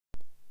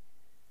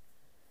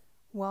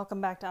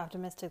Welcome back to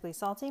Optimistically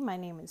Salty. My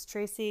name is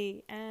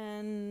Tracy,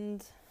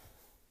 and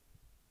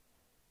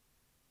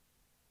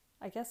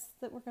I guess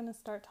that we're going to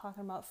start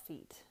talking about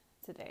feet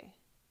today,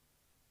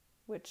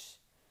 which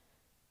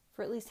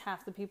for at least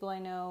half the people I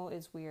know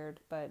is weird,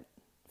 but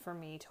for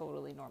me,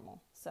 totally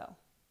normal. So,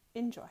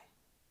 enjoy.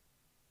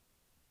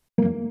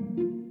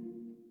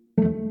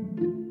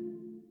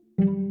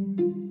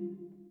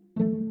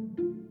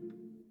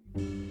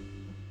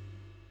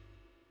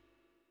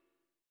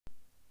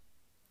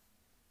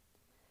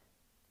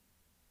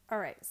 All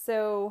right,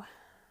 so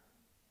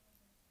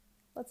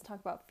let's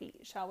talk about feet,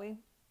 shall we?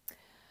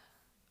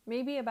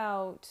 Maybe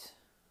about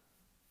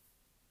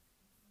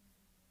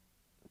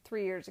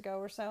 3 years ago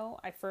or so,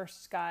 I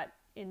first got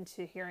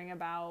into hearing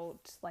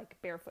about like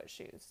barefoot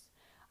shoes.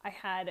 I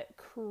had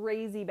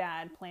crazy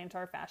bad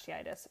plantar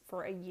fasciitis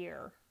for a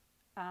year.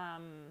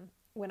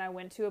 When I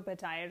went to a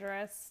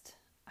podiatrist,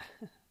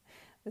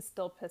 this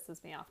still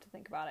pisses me off to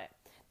think about it.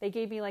 They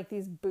gave me like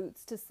these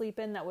boots to sleep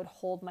in that would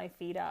hold my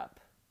feet up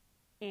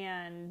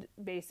and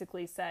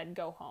basically said,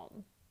 go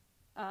home.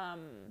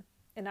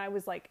 And I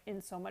was like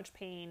in so much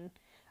pain.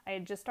 I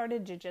had just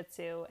started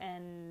jiu-jitsu,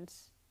 and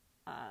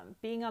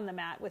being on the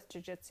mat with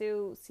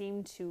jiu-jitsu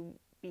seemed to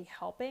be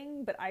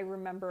helping, but I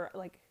remember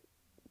like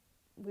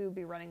we would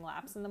be running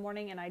laps in the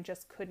morning and I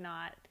just could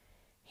not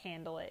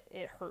handle it.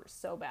 It hurt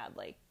so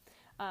badly.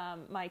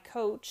 My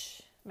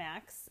coach,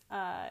 Max,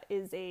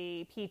 is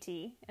a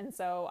PT, and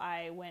so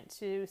I went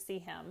to see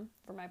him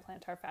for my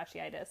plantar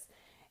fasciitis.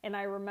 And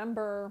I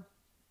remember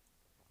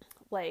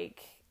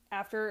like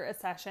after a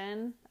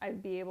session,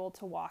 I'd be able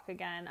to walk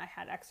again. I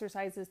had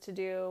exercises to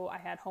do. I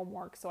had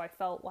homework. So I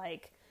felt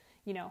like,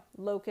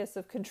 locus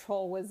of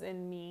control was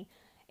in me.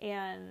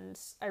 And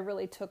I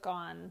really took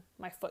on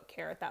my foot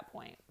care at that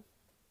point.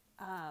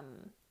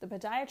 The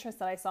podiatrist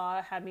that I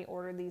saw had me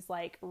order these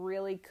like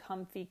really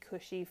comfy,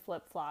 cushy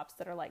flip-flops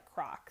that are like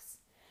Crocs.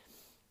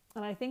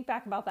 And I think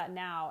back about that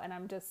now and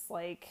I'm just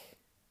like,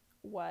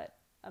 what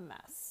a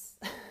mess.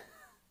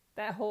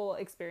 That whole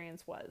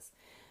experience was.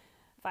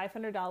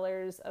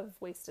 $500 of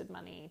wasted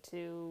money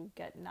to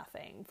get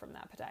nothing from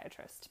that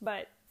podiatrist,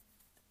 but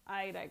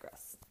I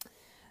digress.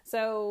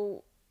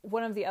 So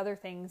one of the other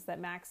things that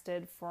Max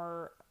did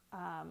for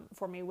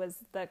me was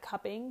the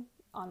cupping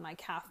on my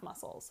calf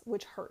muscles,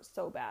 which hurt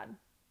so bad.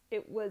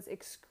 It was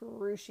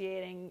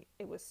excruciating.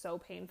 It was so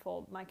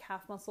painful. My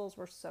calf muscles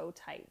were so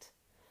tight.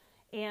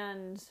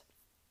 And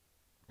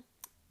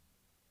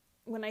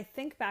when I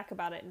think back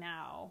about it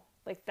now,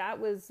 like that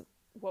was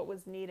what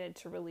was needed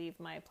to relieve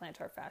my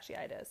plantar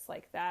fasciitis.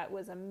 Like that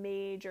was a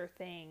major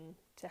thing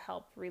to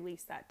help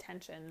release that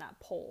tension, that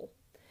pull.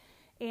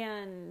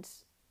 And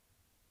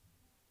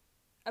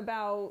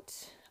about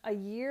a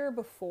year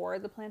before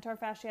the plantar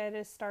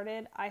fasciitis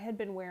started, I had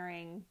been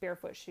wearing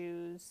barefoot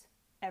shoes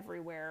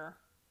everywhere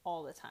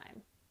all the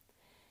time.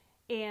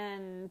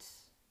 And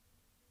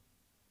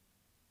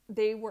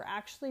they were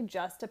actually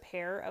just a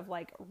pair of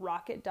like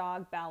Rocket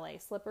Dog ballet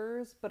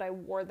slippers, but I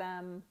wore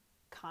them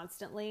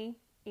constantly.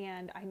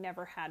 And I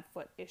never had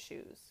foot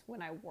issues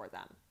when I wore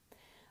them.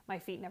 My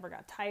feet never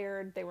got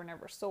tired. They were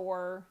never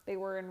sore. They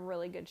were in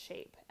really good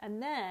shape. And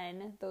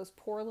then those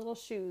poor little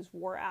shoes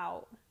wore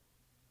out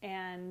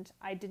and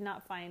I did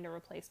not find a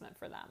replacement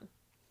for them.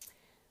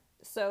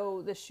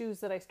 So the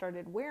shoes that I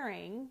started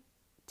wearing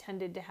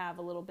tended to have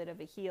a little bit of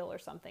a heel or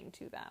something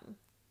to them.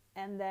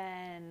 And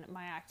then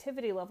my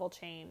activity level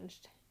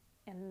changed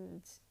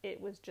and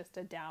it was just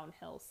a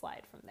downhill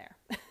slide from there.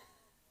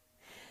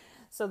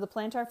 So the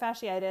plantar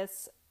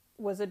fasciitis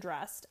was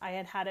addressed. I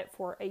had had it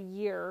for a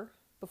year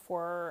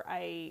before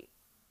I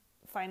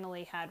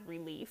finally had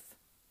relief.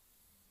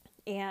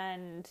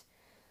 And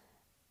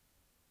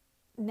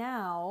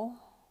now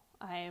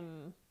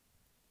I'm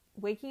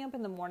waking up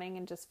in the morning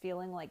and just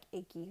feeling like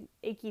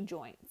achy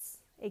joints,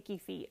 achy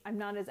feet. I'm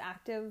not as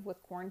active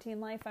with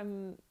quarantine life.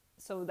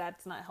 So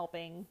that's not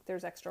helping.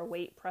 There's extra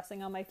weight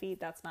pressing on my feet.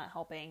 That's not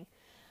helping.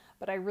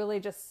 But I really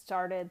just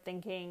started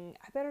thinking,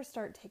 I better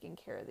start taking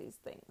care of these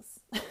things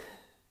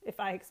if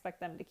I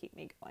expect them to keep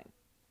me going.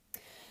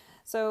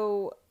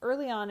 So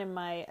early on in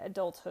my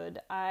adulthood,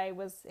 I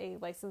was a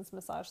licensed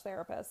massage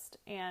therapist,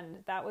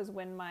 and that was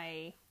when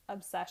my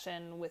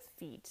obsession with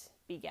feet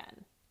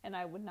began. And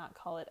I would not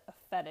call it a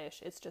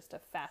fetish. It's just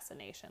a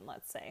fascination,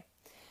 let's say.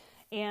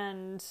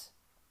 And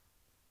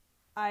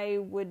I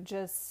would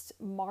just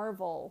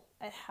marvel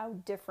at how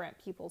different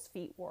people's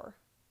feet were.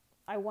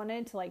 I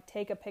wanted to like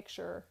take a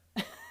picture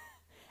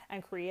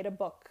and create a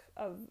book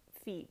of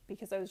feet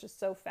because I was just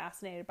so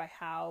fascinated by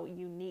how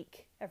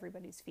unique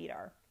everybody's feet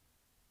are.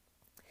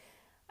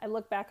 I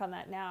look back on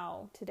that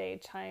now today,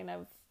 kind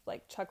of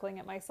like chuckling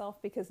at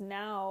myself because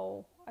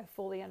now I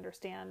fully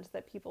understand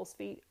that people's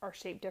feet are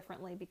shaped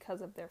differently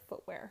because of their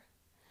footwear.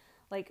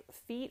 Like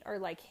feet are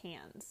like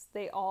hands.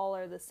 They all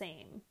are the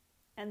same.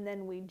 And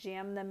then we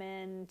jam them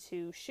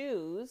into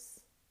shoes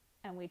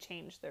and we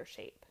change their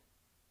shape.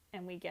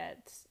 And we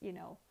get,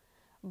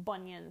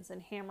 bunions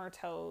and hammer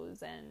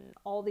toes and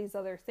all these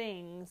other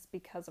things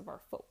because of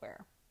our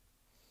footwear.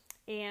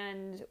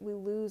 And we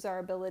lose our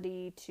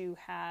ability to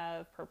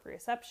have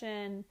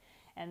proprioception,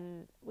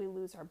 and we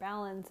lose our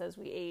balance as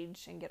we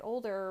age and get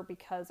older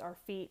because our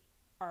feet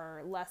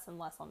are less and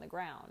less on the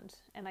ground.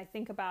 And I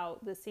think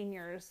about the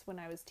seniors when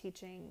I was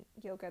teaching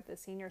yoga at the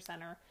senior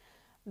center,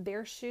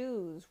 their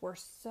shoes were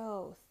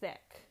so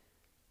thick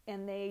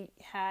and they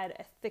had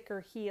a thicker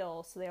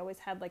heel, so they always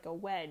had like a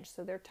wedge,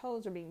 so their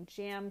toes are being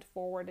jammed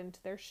forward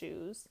into their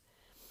shoes.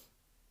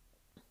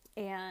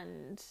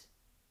 And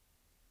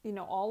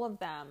all of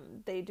them,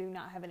 they do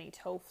not have any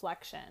toe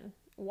flexion.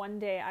 One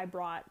day I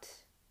brought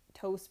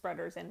toe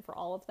spreaders in for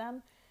all of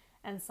them,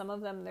 and some of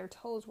them, their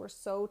toes were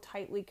so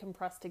tightly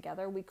compressed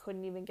together, we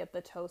couldn't even get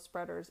the toe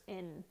spreaders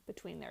in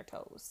between their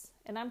toes.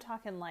 And I'm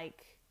talking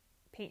like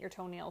paint your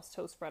toenails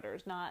toe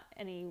spreaders, not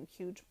any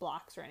huge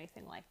blocks or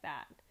anything like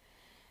that.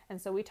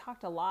 And so we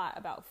talked a lot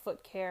about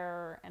foot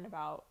care and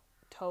about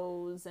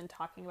toes and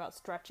talking about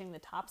stretching the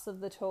tops of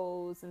the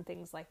toes and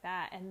things like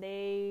that. And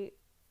they,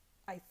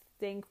 I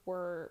think,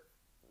 were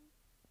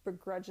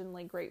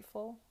begrudgingly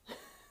grateful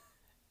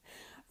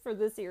for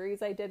the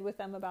series I did with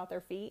them about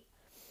their feet.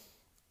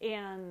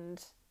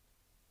 And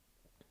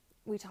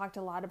we talked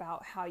a lot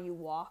about how you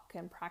walk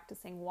and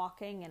practicing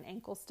walking and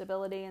ankle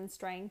stability and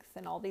strength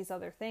and all these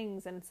other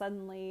things. And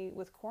suddenly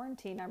with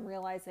quarantine, I'm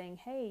realizing,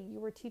 hey, you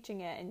were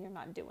teaching it and you're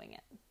not doing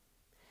it.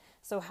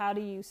 So how do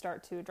you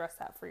start to address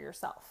that for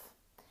yourself?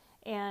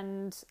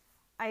 And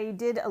I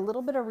did a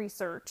little bit of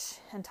research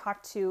and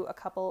talked to a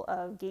couple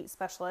of gait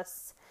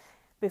specialists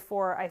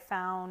before I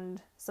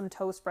found some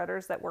toe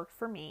spreaders that worked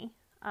for me.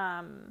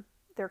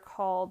 They're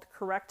called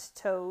Correct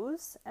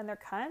Toes, and they're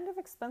kind of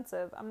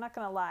expensive. I'm not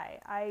going to lie.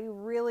 I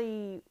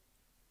really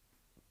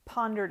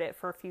pondered it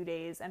for a few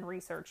days and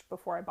researched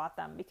before I bought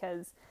them,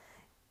 because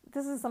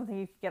this is something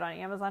you could get on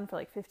Amazon for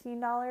like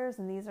 $15,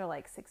 and these are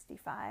like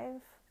 $65.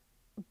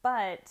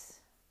 But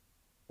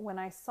when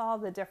I saw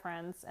the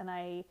difference, and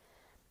I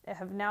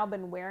have now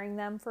been wearing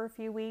them for a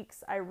few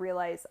weeks, I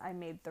realized I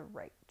made the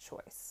right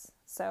choice.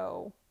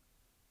 So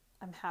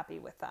I'm happy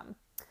with them.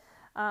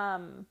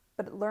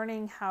 But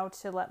learning how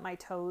to let my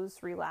toes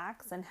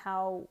relax and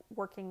how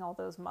working all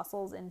those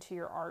muscles into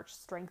your arch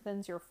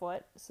strengthens your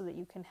foot so that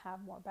you can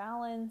have more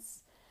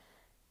balance.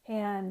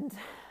 And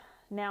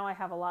now I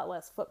have a lot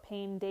less foot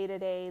pain day to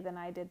day than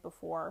I did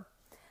before.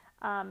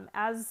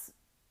 As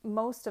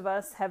most of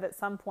us have at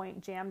some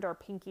point jammed our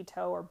pinky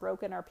toe or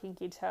broken our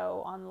pinky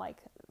toe on like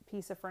a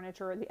piece of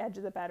furniture or the edge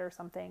of the bed or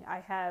something,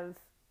 I have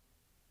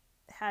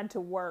had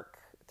to work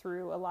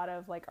through a lot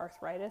of like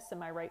arthritis in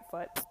my right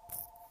foot,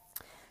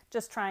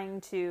 just trying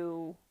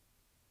to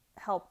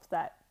help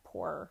that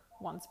poor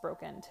once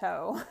broken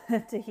toe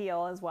to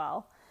heal as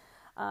well.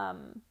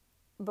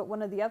 But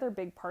one of the other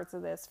big parts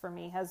of this for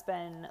me has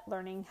been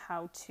learning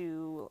how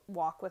to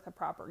walk with a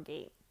proper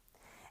gait.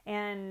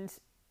 And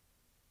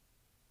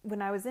when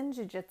I was in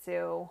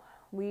jiu-jitsu,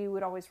 we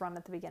would always run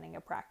at the beginning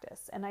of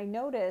practice. And I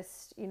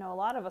noticed, a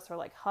lot of us are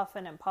like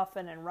huffing and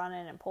puffing and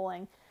running and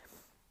pulling.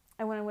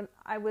 And when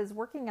I was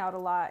working out a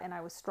lot and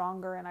I was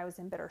stronger and I was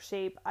in better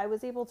shape, I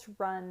was able to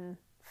run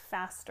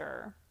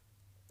faster,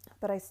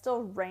 but I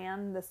still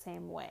ran the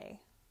same way,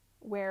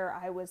 where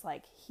I was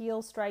like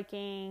heel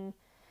striking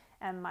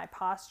and my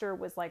posture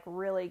was like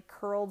really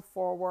curled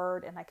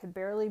forward and I could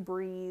barely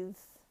breathe.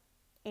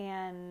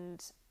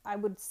 And I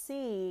would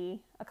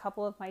see a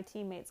couple of my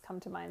teammates come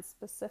to mind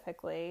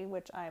specifically,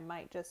 which I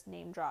might just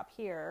name drop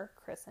here,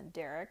 Chris and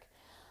Derek,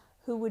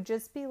 who would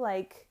just be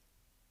like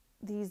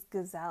these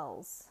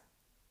gazelles.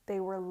 They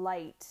were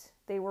light.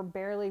 They were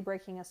barely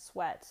breaking a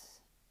sweat.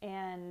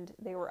 And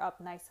they were up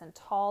nice and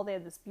tall. They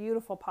had this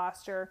beautiful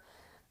posture.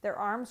 Their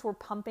arms were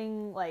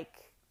pumping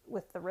like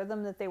with the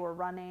rhythm that they were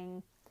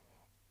running.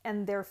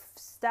 And their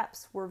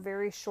steps were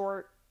very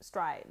short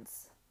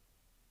strides.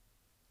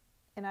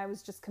 And I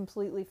was just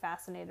completely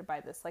fascinated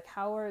by this. Like,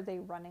 how are they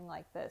running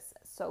like this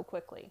so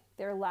quickly?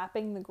 They're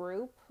lapping the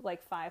group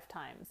like 5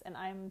 times. And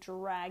I'm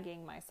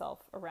dragging myself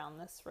around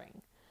this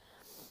ring.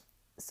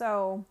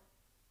 So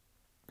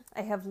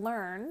I have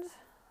learned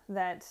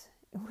that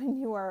when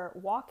you are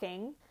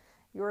walking,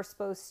 you're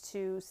supposed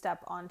to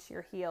step onto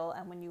your heel,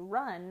 and when you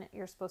run,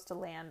 you're supposed to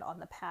land on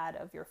the pad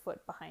of your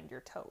foot behind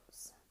your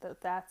toes.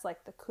 That's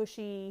like the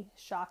cushy,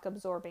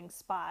 shock-absorbing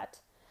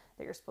spot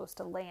that you're supposed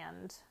to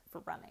land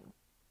for running.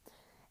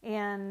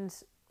 And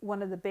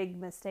one of the big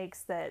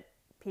mistakes that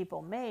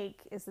people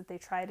make is that they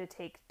try to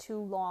take too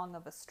long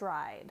of a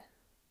stride.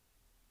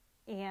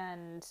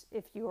 And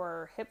if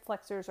your hip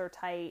flexors are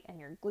tight and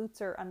your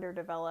glutes are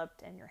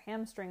underdeveloped and your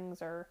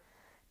hamstrings are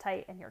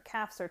tight and your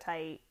calves are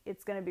tight,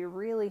 it's going to be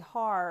really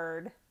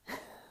hard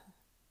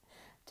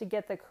to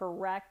get the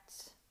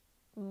correct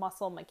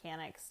muscle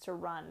mechanics to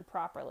run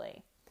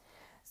properly.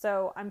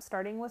 So I'm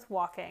starting with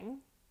walking,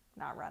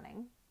 not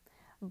running,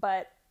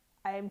 but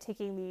I am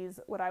taking these,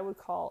 what I would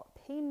call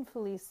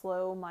painfully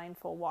slow,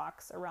 mindful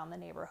walks around the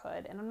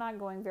neighborhood. And I'm not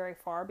going very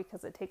far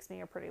because it takes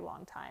me a pretty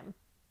long time.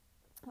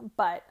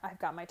 But I've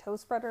got my toe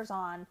spreaders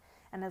on,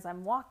 and as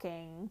I'm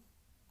walking,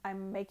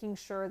 I'm making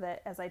sure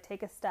that as I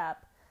take a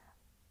step,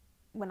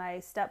 when I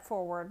step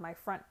forward, my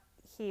front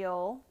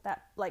heel,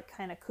 that like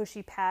kind of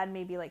cushy pad,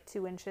 maybe like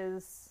 2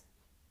 inches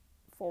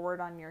forward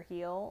on your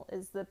heel,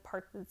 is the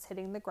part that's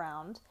hitting the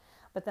ground.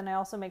 But then I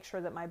also make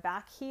sure that my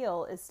back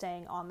heel is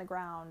staying on the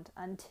ground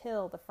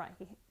until the front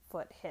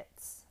foot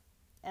hits.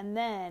 And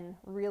then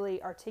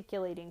really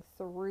articulating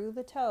through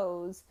the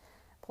toes,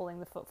 pulling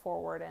the foot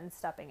forward and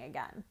stepping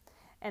again.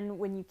 And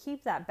when you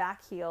keep that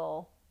back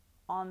heel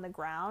on the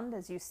ground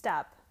as you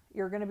step,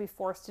 you're going to be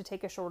forced to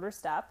take a shorter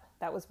step.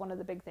 That was one of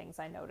the big things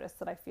I noticed,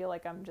 that I feel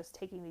like I'm just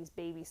taking these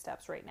baby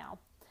steps right now.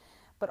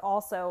 But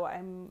also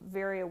I'm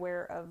very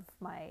aware of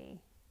my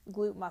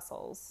glute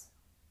muscles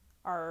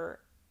are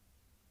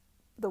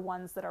the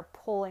ones that are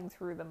pulling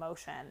through the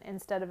motion,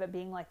 instead of it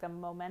being like the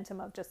momentum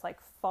of just like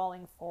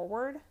falling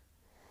forward.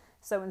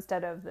 So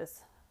instead of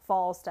this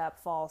fall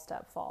step, fall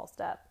step, fall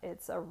step,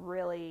 it's a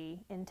really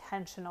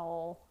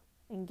intentional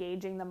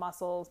engaging the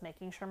muscles,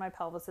 making sure my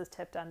pelvis is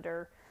tipped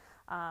under.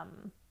 I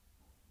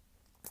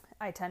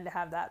tend to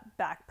have that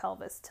back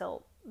pelvis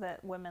tilt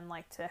that women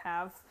like to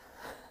have.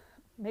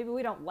 Maybe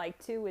we don't like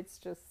to, it's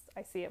just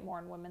I see it more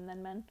in women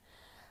than men.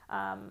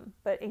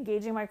 But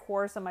engaging my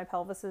core so my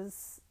pelvis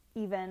is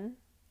even,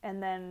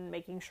 and then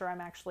making sure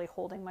I'm actually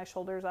holding my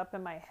shoulders up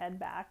and my head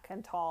back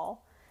and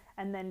tall.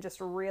 And then just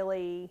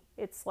really,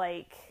 it's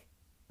like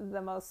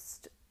the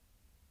most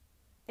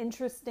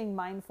interesting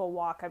mindful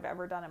walk I've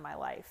ever done in my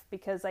life,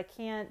 because I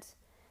can't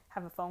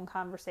have a phone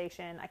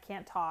conversation. I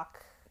can't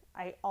talk.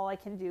 All I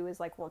can do is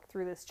like work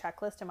through this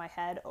checklist in my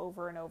head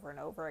over and over and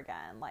over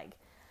again. Like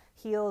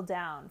heel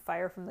down,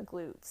 fire from the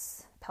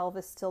glutes,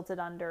 pelvis tilted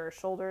under,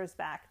 shoulders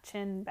back,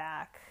 chin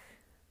back,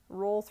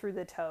 roll through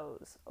the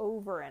toes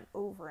over and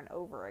over and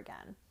over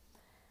again.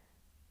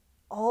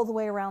 All the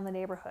way around the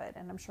neighborhood.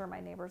 And I'm sure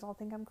my neighbors all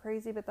think I'm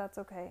crazy, but that's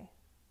okay.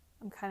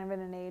 I'm kind of in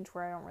an age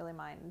where I don't really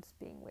mind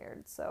being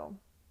weird. So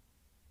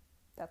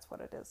that's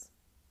what it is.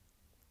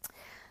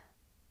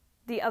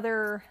 The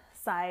other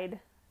side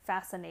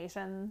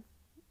fascination,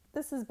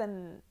 this has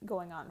been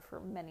going on for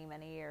many,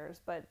 many years,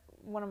 but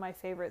one of my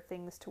favorite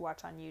things to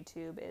watch on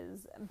YouTube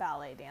is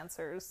ballet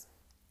dancers,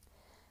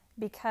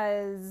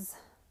 because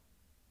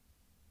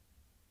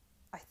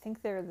I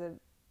think they're the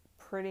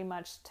pretty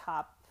much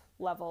top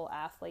level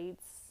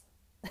athletes.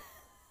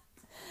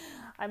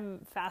 I'm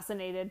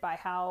fascinated by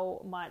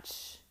how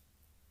much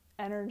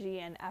energy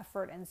and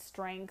effort and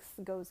strength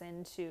goes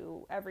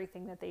into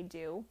everything that they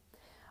do.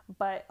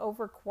 But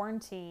over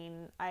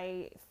quarantine,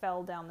 I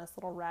fell down this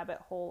little rabbit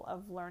hole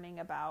of learning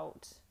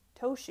about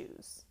toe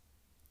shoes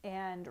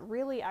and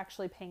really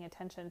actually paying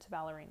attention to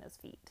ballerinas'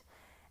 feet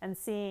and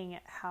seeing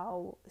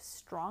how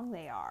strong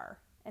they are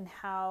and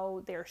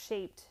how they're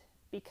shaped,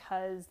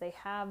 because they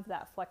have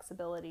that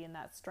flexibility and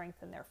that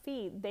strength in their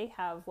feet. They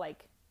have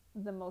like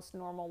the most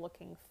normal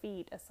looking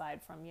feet aside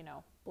from,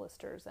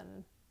 blisters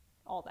and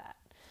all that.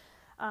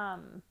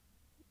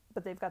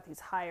 But they've got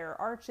these higher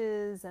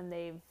arches, and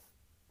they've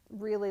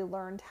really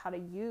learned how to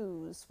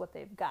use what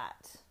they've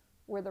got,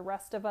 where the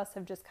rest of us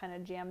have just kind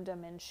of jammed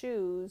them in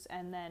shoes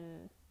and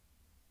then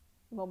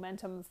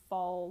momentum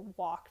fall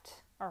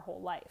walked our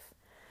whole life.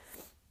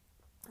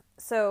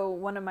 So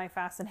one of my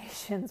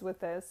fascinations with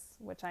this,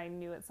 which I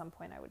knew at some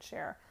point I would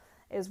share,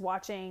 is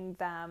watching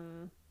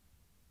them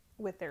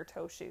with their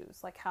toe shoes,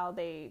 like how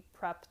they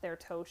prep their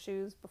toe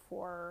shoes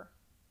before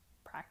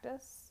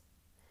practice,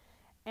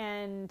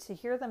 and to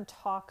hear them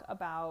talk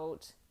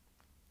about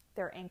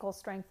their ankle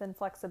strength and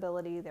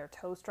flexibility, their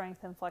toe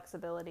strength and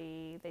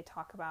flexibility. They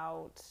talk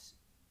about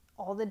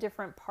all the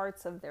different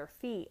parts of their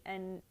feet,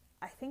 and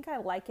I think I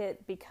like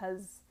it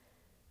because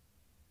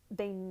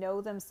they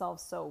know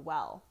themselves so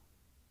well.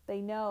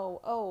 They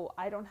know,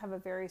 I don't have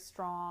very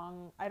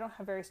strong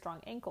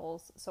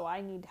ankles, so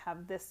I need to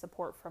have this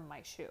support from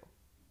my shoe.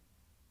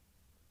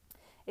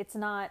 It's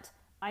not,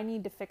 I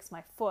need to fix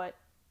my foot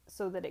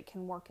so that it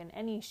can work in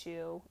any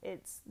shoe.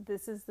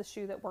 This is the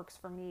shoe that works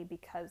for me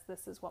because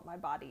this is what my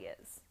body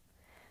is.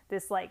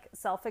 This like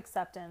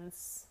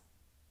self-acceptance,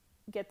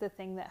 get the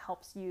thing that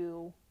helps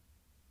you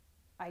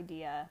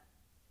idea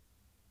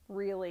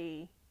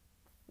really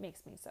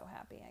makes me so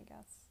happy, I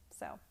guess.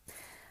 So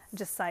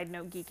just side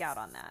note, geek out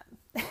on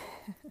that.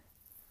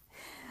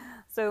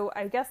 So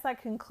I guess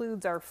that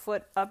concludes our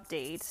foot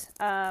update.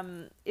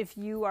 If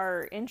you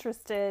are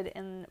interested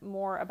in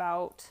more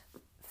about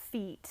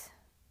feet,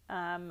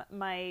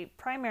 my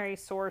primary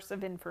source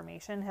of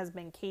information has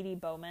been Katie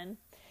Bowman.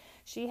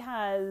 She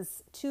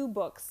has 2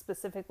 books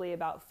specifically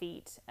about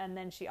feet, and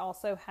then she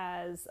also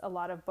has a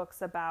lot of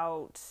books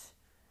about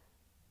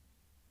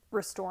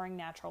restoring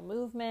natural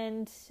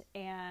movement,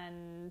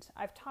 and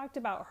I've talked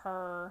about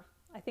her,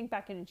 I think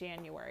back in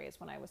January is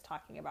when I was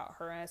talking about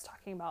her, and I was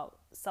talking about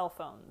cell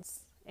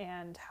phones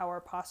and how our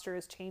posture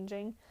is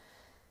changing.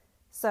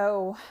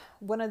 So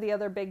one of the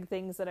other big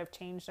things that I've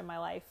changed in my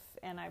life,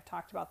 and I've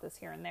talked about this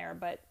here and there,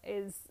 but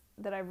is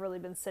that I've really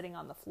been sitting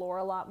on the floor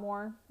a lot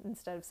more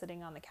instead of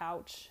sitting on the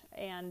couch.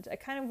 And I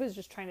kind of was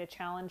just trying to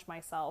challenge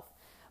myself.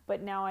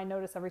 But now I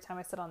notice every time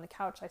I sit on the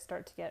couch, I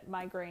start to get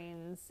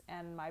migraines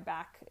and my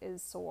back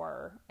is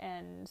sore.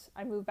 And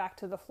I move back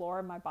to the floor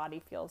and my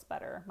body feels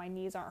better. My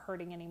knees aren't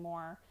hurting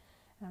anymore.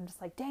 And I'm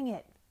just like, dang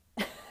it.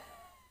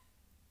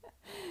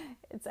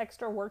 It's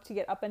extra work to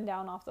get up and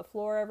down off the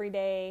floor every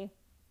day.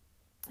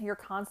 You're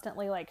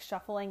constantly like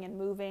shuffling and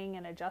moving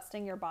and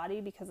adjusting your body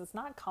because it's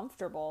not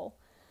comfortable.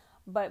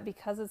 But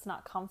because it's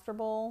not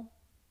comfortable,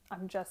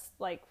 I'm just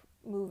like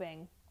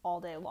moving all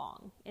day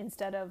long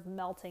instead of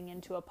melting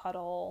into a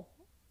puddle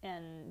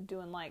and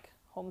doing like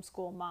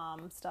homeschool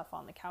mom stuff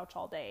on the couch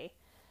all day.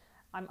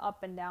 I'm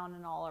up and down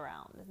and all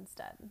around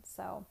instead.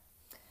 So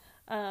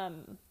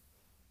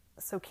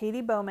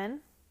Katie Bowman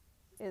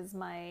is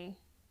my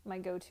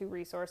go-to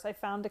resource. I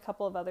found a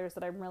couple of others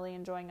that I'm really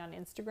enjoying on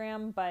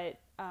Instagram, but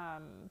I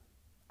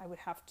would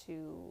have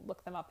to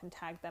look them up and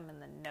tag them in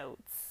the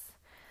notes.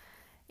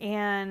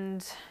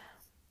 And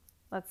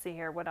let's see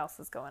here, what else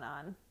is going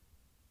on?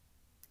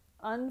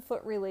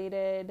 Unfoot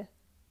related.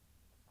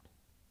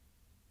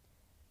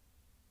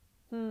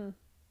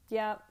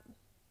 Yeah,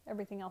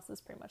 everything else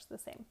is pretty much the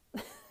same.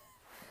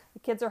 The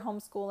kids are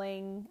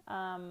homeschooling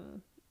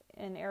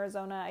in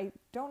Arizona. I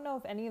don't know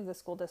if any of the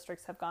school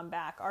districts have gone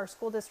back. Our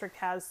school district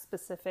has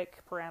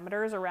specific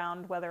parameters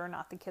around whether or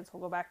not the kids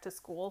will go back to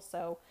school.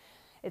 So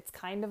it's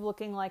kind of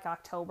looking like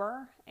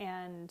October,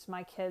 and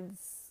my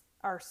kids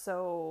are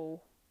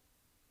so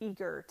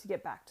eager to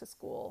get back to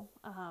school.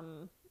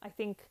 I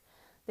think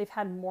they've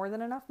had more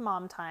than enough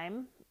mom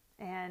time,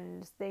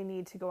 and they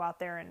need to go out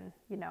there and,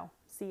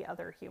 see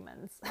other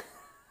humans,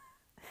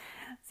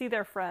 see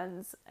their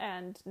friends,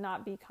 and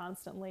not be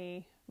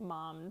constantly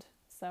mommed.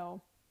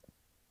 So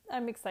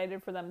I'm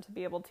excited for them to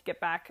be able to get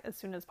back as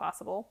soon as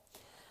possible.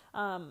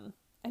 I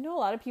know a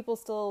lot of people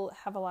still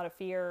have a lot of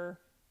fear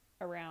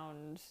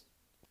around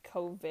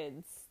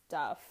COVID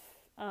stuff.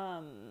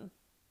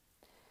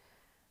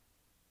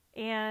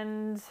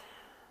 And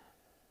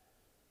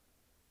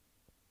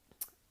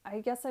I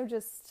guess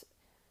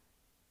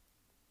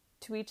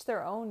to each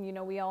their own,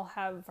 we all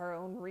have our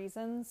own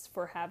reasons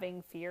for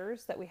having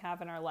fears that we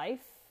have in our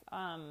life.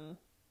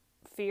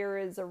 Fear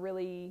is a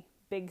really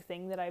big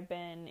thing that I've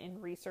been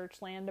in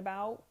research land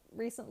about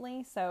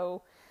recently.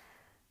 So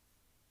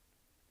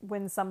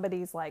when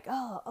somebody's like,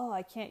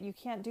 oh, you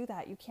can't do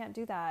that.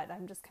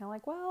 I'm just kind of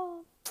like,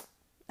 well,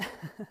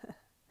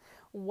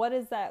 what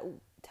is that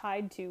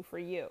tied to for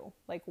you?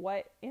 Like,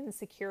 what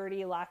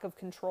insecurity, lack of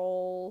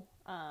control,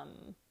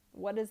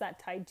 what is that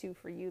tied to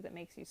for you that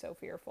makes you so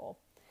fearful?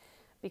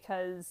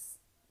 Because,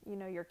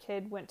 your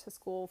kid went to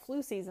school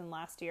flu season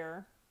last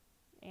year,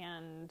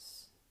 and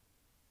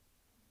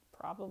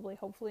probably,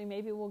 hopefully,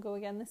 maybe we'll go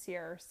again this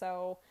year.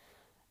 So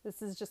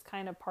this is just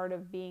kind of part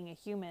of being a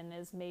human,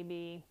 is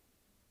maybe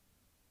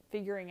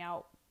figuring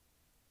out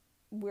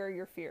where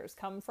your fears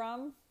come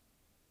from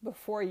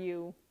before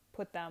you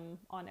put them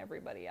on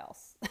everybody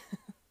else.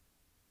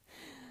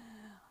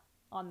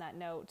 On that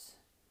note,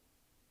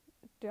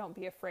 don't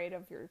be afraid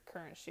of your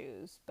current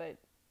shoes, but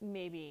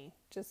maybe,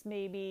 just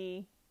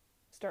maybe,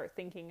 start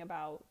thinking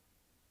about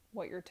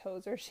what your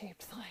toes are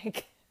shaped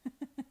like.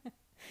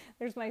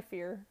 There's my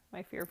fear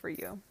for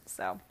you.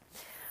 So,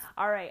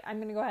 all right, I'm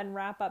going to go ahead and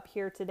wrap up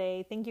here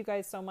today. Thank you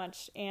guys so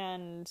much.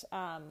 And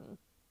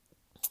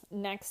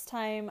next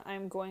time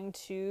I'm going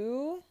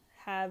to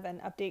have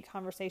an update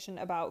conversation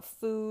about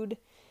food,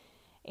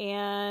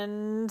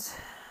 and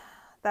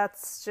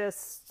that's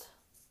just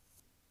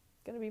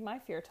going to be my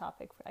fear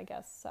topic, I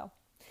guess. So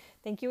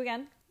thank you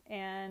again.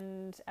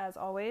 And as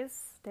always,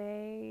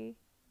 stay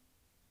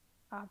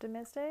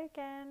optimistic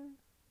and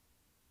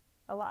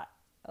a lot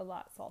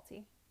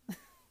salty.